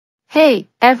Hey,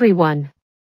 everyone.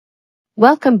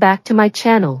 Welcome back to my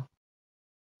channel.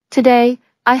 Today,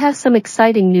 I have some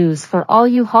exciting news for all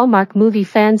you Hallmark movie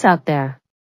fans out there.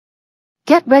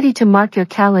 Get ready to mark your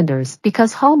calendars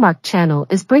because Hallmark Channel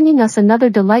is bringing us another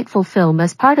delightful film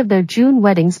as part of their June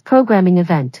Weddings programming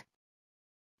event.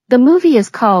 The movie is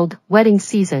called Wedding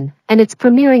Season, and it's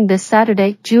premiering this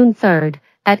Saturday, June 3rd,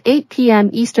 at 8 p.m.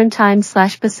 Eastern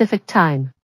Time/Pacific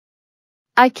Time.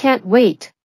 I can't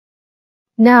wait.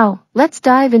 Now, let's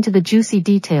dive into the juicy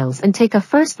details and take a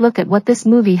first look at what this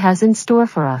movie has in store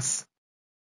for us.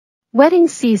 Wedding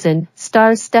Season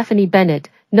stars Stephanie Bennett,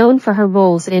 known for her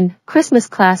roles in Christmas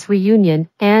Class Reunion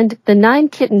and The 9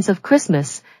 Kittens of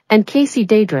Christmas, and Casey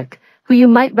Deidrick, who you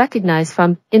might recognize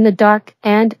from In the Dark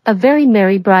and A Very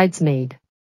Merry Bridesmaid.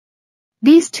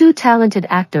 These two talented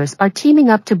actors are teaming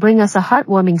up to bring us a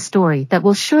heartwarming story that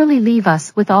will surely leave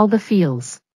us with all the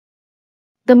feels.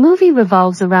 The movie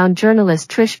revolves around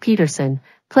journalist Trish Peterson,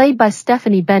 played by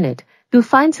Stephanie Bennett, who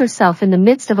finds herself in the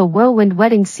midst of a whirlwind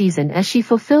wedding season as she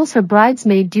fulfills her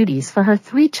bridesmaid duties for her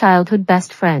 3 childhood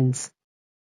best friends.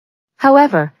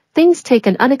 However, things take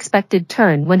an unexpected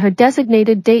turn when her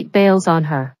designated date bails on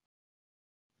her.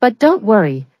 But don't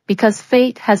worry, because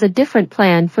fate has a different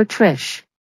plan for Trish.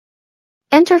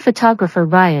 Enter photographer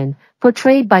Ryan,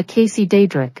 portrayed by Casey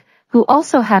Deidrick, who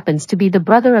also happens to be the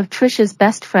brother of Trish's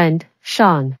best friend,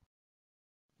 Sean.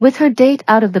 With her date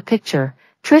out of the picture,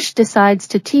 Trish decides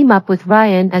to team up with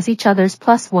Ryan as each other's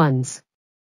plus ones.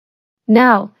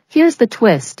 Now, here's the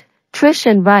twist. Trish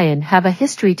and Ryan have a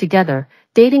history together,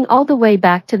 dating all the way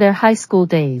back to their high school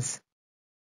days.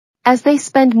 As they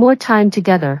spend more time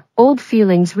together, old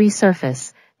feelings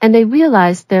resurface, and they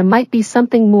realize there might be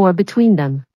something more between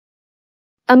them.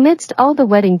 Amidst all the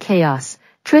wedding chaos,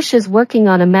 Trish is working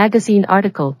on a magazine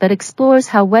article that explores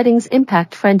how weddings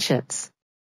impact friendships.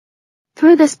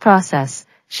 Through this process,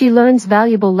 she learns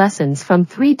valuable lessons from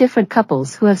 3 different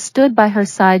couples who have stood by her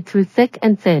side through thick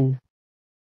and thin.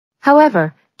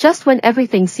 However, just when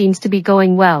everything seems to be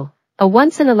going well, a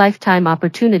once-in-a-lifetime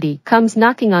opportunity comes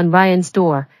knocking on Ryan's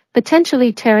door,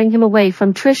 potentially tearing him away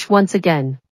from Trish once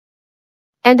again.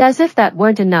 And as if that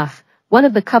weren't enough, one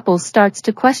of the couples starts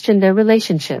to question their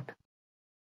relationship.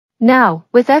 Now,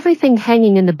 with everything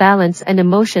hanging in the balance and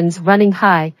emotions running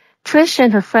high, Trish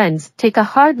and her friends take a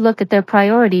hard look at their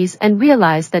priorities and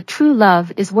realize that true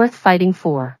love is worth fighting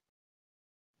for.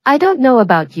 I don't know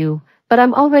about you, but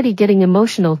I'm already getting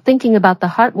emotional thinking about the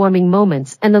heartwarming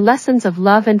moments and the lessons of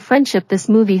love and friendship this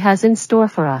movie has in store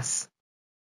for us.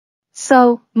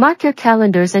 So, mark your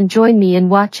calendars and join me in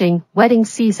watching Wedding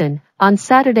Season on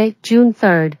Saturday, June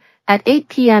 3rd, at 8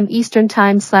 p.m. Eastern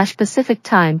Time/Pacific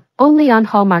Time, only on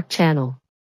Hallmark Channel.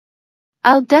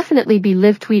 I'll definitely be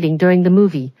live tweeting during the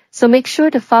movie, so make sure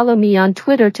to follow me on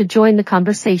Twitter to join the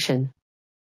conversation.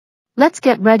 Let's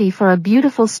get ready for a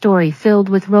beautiful story filled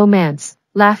with romance,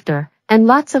 laughter, and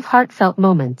lots of heartfelt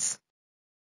moments.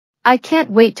 I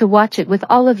can't wait to watch it with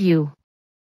all of you.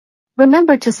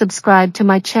 Remember to subscribe to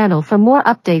my channel for more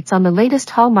updates on the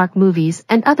latest Hallmark movies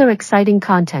and other exciting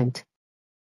content.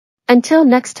 Until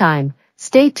next time,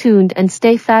 stay tuned and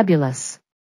stay fabulous.